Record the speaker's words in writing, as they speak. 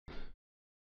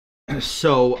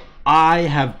So I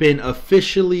have been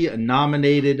officially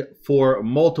nominated for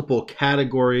multiple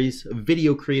categories: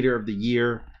 Video Creator of the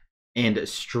Year and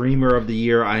Streamer of the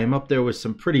Year. I am up there with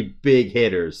some pretty big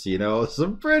hitters, you know,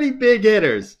 some pretty big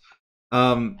hitters.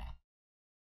 But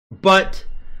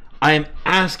I am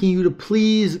asking you to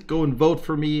please go and vote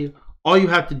for me. All you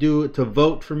have to do to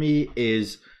vote for me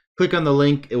is click on the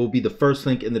link. It will be the first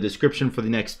link in the description for the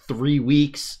next 3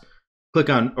 weeks. Click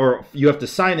on, or you have to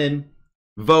sign in,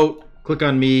 vote, click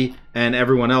on me and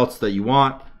everyone else that you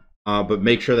want, but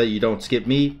make sure that you don't skip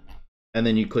me. And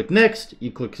then you click next,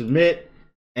 you click submit,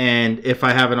 and if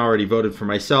I haven't already voted for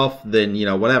myself, then, you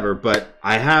know, whatever, but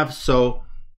I have, so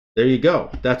there you go.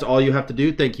 That's all you have to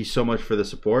do. Thank you so much for the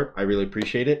support. I really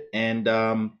appreciate it. And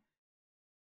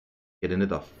get into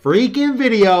the freaking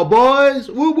video, boys.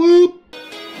 Whoop whoop.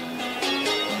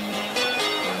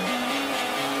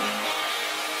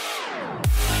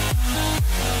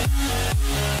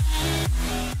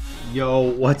 Yo,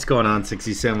 what's going on,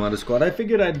 67 Letter Squad? I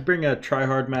figured I'd bring a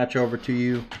tryhard match over to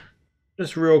you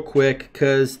just real quick,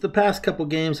 because the past couple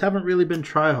games haven't really been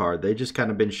tryhard. They just kind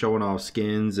of been showing off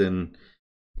skins and,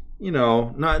 you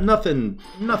know, nothing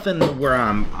where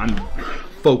I'm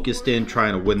focused in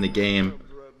trying to win the game,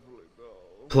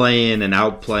 playing and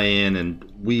outplaying and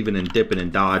weaving and dipping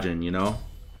and dodging, you know?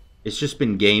 It's just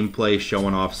been gameplay,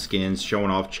 showing off skins,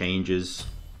 showing off changes,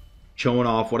 showing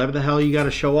off whatever the hell you got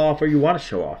to show off or you want to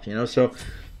show off, you know? So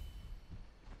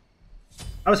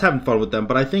I was having fun with them,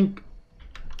 but I think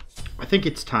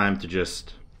it's time to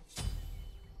just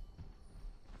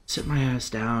sit my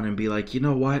ass down and be like, you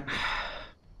know what?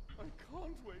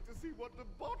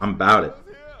 I'm about it.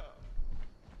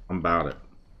 I'm about it.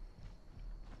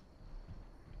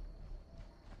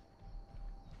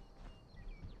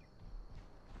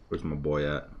 Where's my boy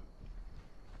at?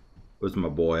 Where's my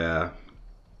boy at?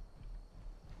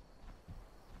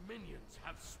 Minions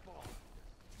have spawned.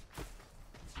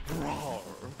 Roar.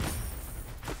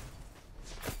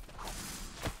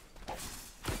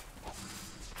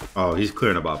 Oh, he's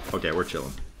clearing a buff. Okay, we're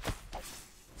chilling.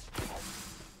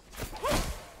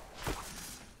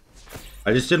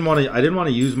 I didn't want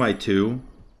to use my 2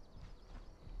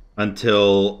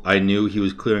 until I knew he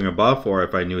was clearing a buff, or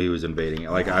if I knew he was invading.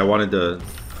 Like, I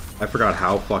forgot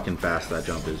how fucking fast that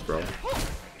jump is, bro.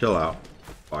 Chill out,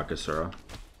 Bakasura.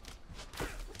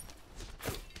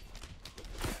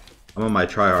 I'm on my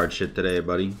tryhard shit today,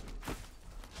 buddy.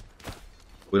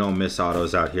 We don't miss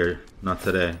autos out here. Not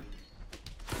today.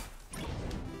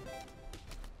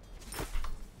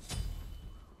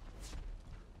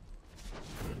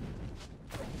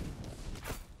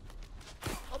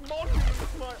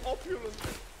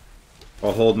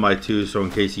 I'll hold my 2 so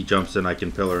in case he jumps in I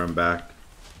can pillar him back.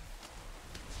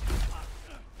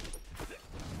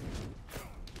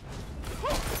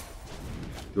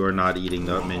 You are not eating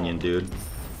the minion, dude.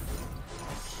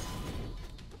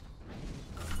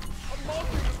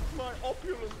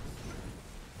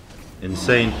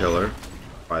 Insane pillar,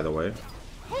 by the way.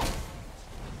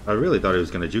 I really thought he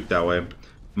was going to juke that way.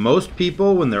 Most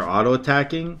people, when they're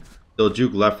auto-attacking, they'll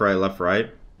juke left, right, left,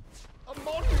 right.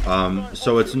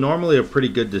 So it's normally a pretty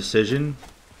good decision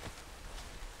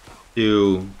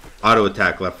to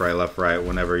auto-attack left, right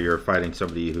whenever you're fighting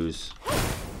somebody who's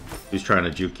trying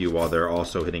to juke you while they're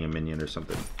also hitting a minion or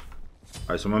something.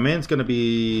 Alright, so my man's gonna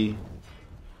be...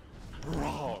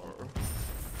 Roar.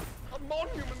 A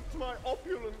monument to my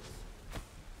opulence.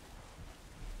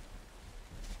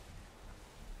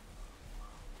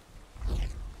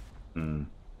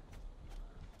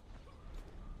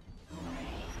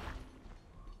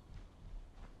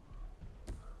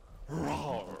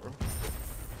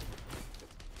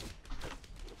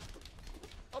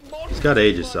 He's got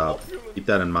Aegis up. Keep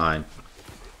that in mind.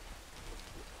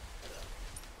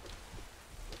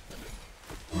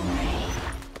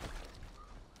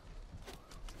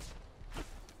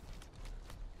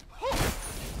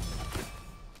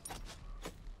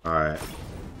 Alright.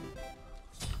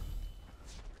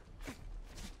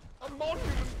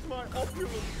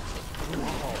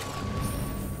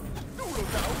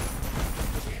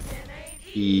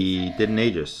 He didn't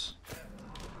Aegis.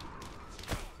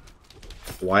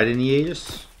 Why didn't he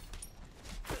Aegis?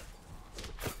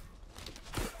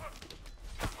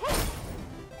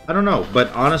 I don't know,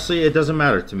 but honestly, it doesn't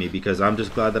matter to me because I'm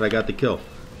just glad that I got the kill.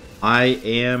 I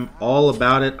am all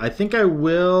about it. I think I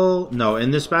will... No,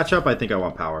 in this matchup, I think I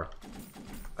want power.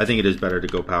 I think it is better to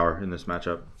go power in this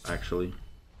matchup, actually.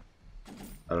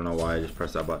 I don't know why I just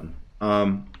pressed that button.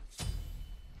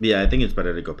 Yeah, I think it's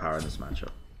better to go power in this matchup.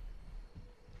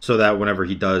 So that whenever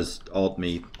he does ult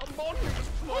me,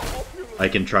 I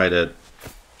can try to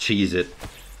cheese it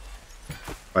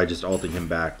by just ulting him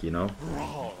back, you know?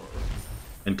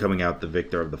 And coming out the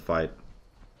victor of the fight.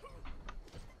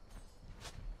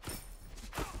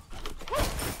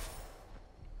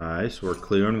 Nice, we're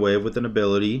clearing wave with an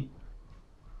ability.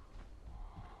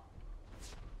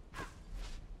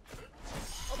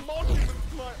 A monument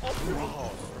to my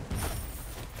opulence.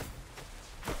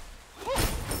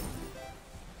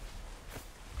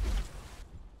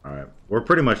 Alright, we're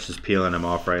pretty much just peeling him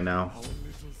off right now.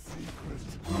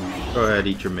 Go ahead,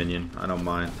 eat your minion. I don't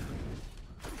mind.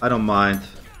 I don't mind.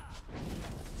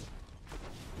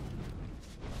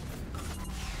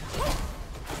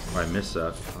 Oh, I missed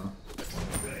that. Huh?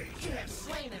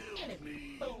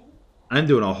 I'm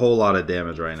doing a whole lot of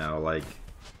damage right now, like...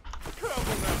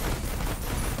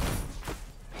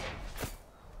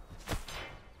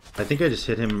 I think I just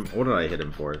hit him... What did I hit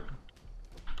him for?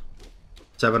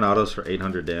 7 autos for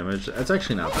 800 damage. That's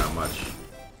actually not that much, when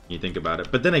you think about it.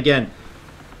 But then again,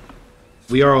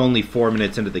 we are only 4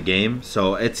 minutes into the game,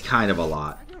 so it's kind of a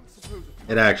lot.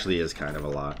 It actually is kind of a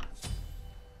lot.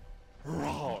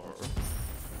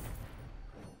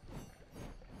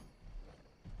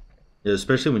 Yeah,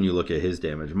 especially when you look at his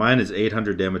damage. Mine is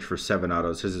 800 damage for 7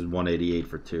 autos. His is 188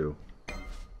 for 2.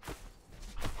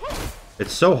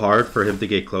 It's so hard for him to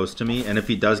get close to me. And if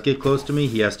he does get close to me,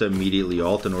 he has to immediately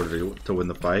ult in order to win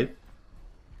the fight.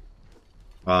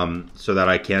 So that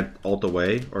I can't ult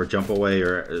away or jump away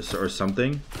or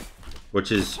something.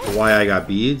 Which is why I got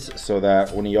beads. So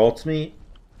that when he ults me,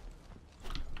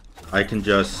 I can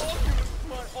just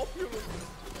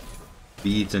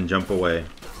beads and jump away.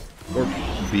 Or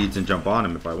beads and jump on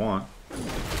him if I want.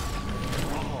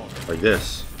 Like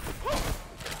this.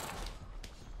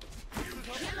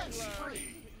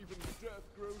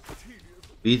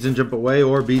 Beads and jump away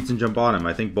or beads and jump on him.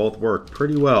 I think both work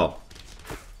pretty well.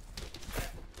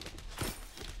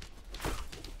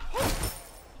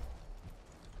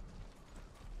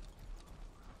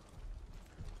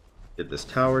 Get this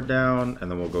tower down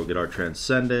and then we'll go get our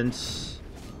Transcendence.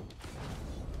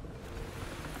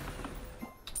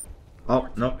 Oh,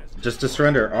 no. Just a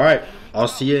surrender. Alright. I'll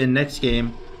see you in next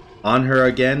game. ANHUR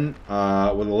again.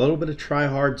 With a little bit of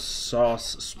TRYHARD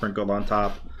sauce sprinkled on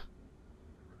top.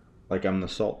 Like I'm the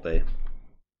Salt Bay.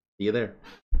 See you there.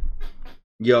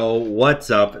 Yo, what's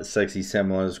up, Sexy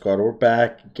Similar Squad? We're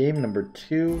back. Game number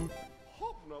 2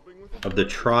 of the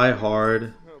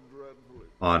TRYHARD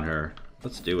ANHUR.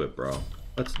 Let's do it, bro.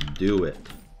 Let's do it.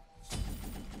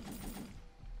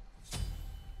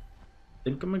 I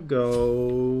think I'm gonna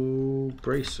go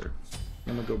Bracer.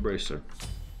 I'm gonna go Bracer.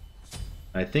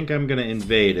 I think I'm gonna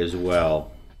invade as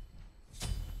well. I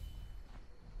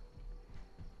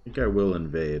think I will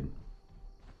invade.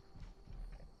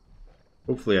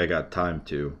 Hopefully I got time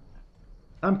to.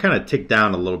 I'm kind of ticked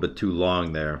down a little bit too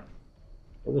long there.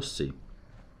 But we'll see.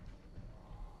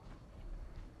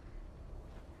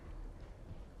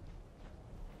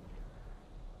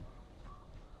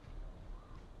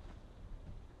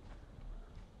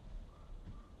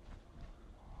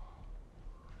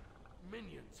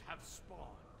 Minions have spawned.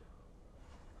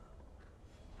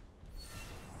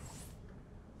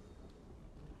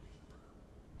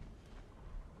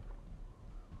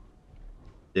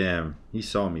 Damn, he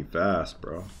saw me fast,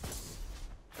 bro.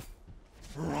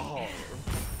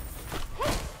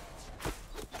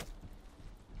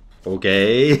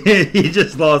 Okay, he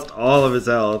just lost all of his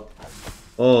health.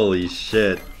 Holy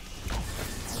shit.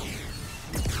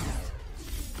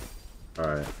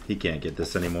 Alright, he can't get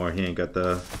this anymore. He ain't got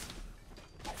the...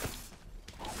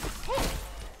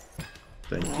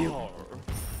 Thank you.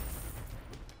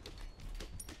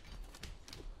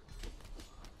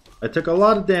 I took a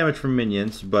lot of damage from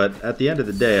minions, but at the end of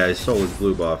the day, I stole his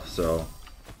blue buff, so...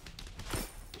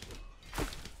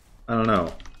 I don't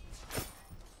know.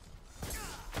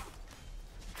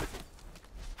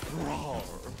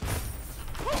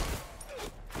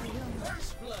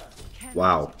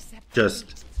 Wow.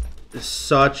 Just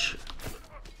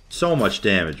so much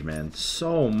damage, man.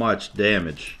 So much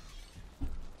damage.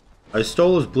 I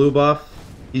stole his blue buff.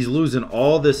 He's losing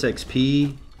all this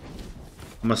XP.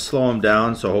 I'm gonna slow him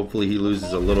down, so hopefully he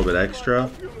loses a little bit extra.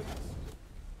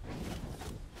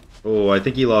 Oh, I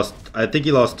think he lost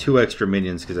 2 extra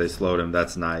minions because I slowed him.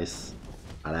 That's nice.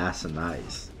 That's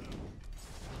nice.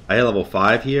 I hit level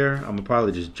 5 here. I'm gonna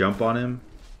probably just jump on him.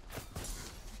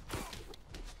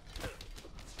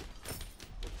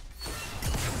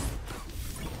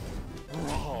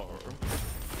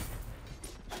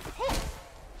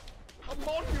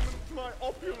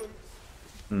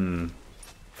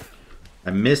 I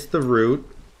missed the root.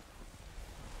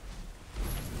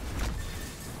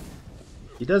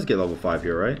 He does get level 5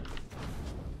 here, right?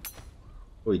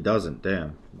 Oh, he doesn't.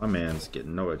 Damn. My man's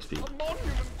getting no XP. A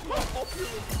monument to my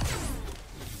opulence.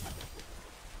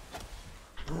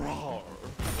 Roar.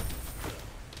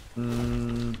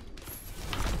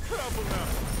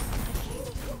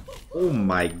 Oh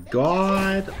my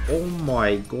god. Oh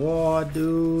my god,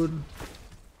 dude.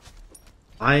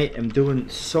 I am doing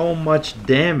so much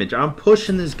damage. I'm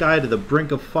pushing this guy to the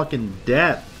brink of fucking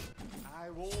death.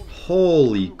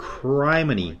 Holy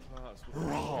criminy.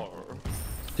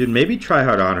 Dude, maybe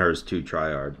TRYHARD ANHUR is too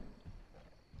tryhard.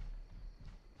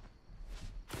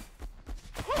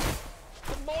 A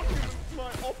monument to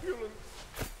my opulence.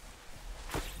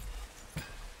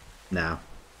 Nah.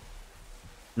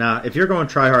 Nah, if you're going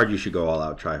tryhard, you should go all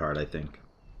out tryhard, I think.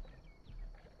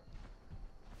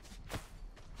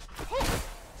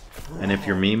 And if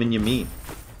you're memeing, you meme.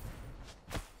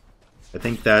 I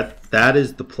think that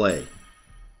is the play.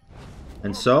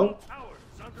 And so,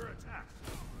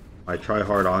 my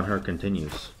TRYHARD ANHUR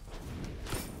continues.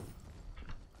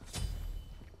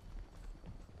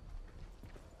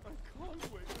 I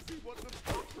can't wait to see what the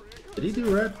fuck. Did he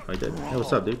do red? I did. Hey,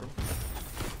 what's up, dude?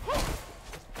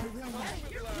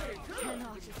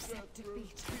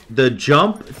 The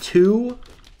jump 2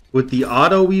 with the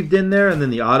auto weaved in there and then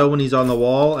the auto when he's on the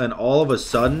wall, and all of a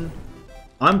sudden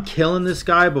I'm killing this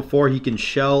guy before he can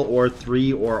shell or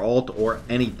 3 or ult or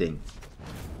anything.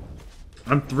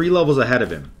 I'm 3 levels ahead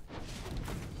of him.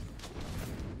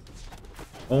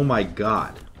 Oh my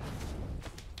god.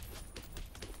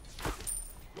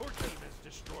 Your team has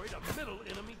destroyed a middle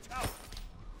enemy tower.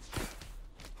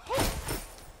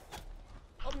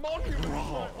 A monument to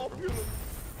my opulence.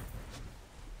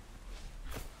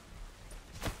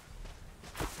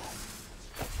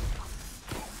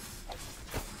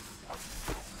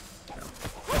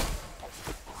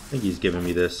 I think he's giving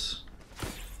me this.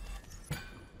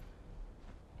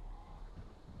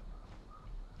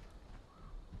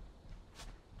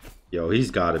 Yo,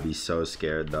 he's got to be so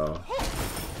scared though.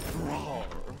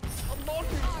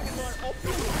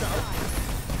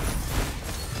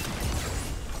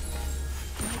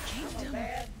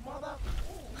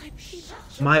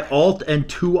 My ult and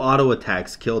 2 auto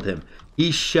attacks killed him.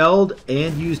 He shelled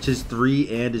and used his 3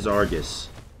 and his Argus.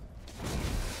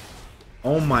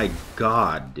 Oh my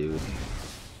god, dude.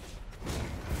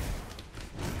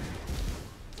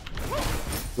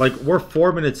 Like, we're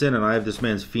 4 minutes in and I have this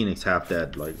man's Phoenix half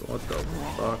dead. Like, what the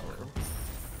fuck?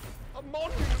 A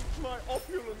monument to my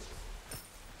opulence.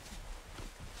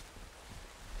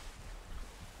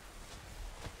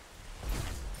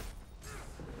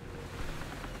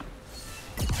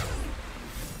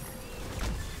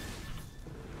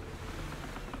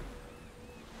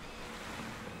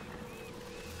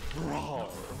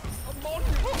 A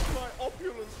monument to my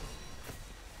opulence.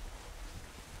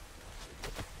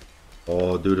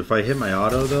 Oh, dude, if I hit my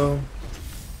auto, though...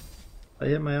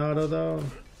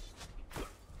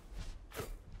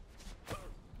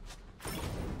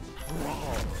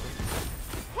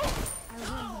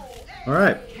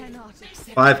 Alright.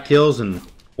 5 kills in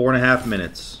 4.5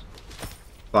 minutes.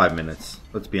 5 minutes,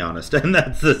 let's be honest. And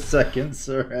that's the second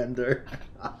surrender.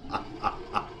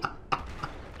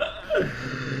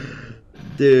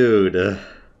 Dude.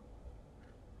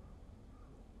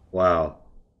 Wow.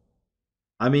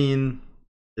 I mean,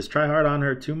 is TRYHARD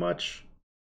ANHUR too much?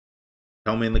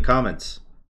 Tell me in the comments.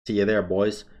 See you there,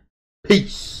 boys.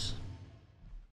 Peace.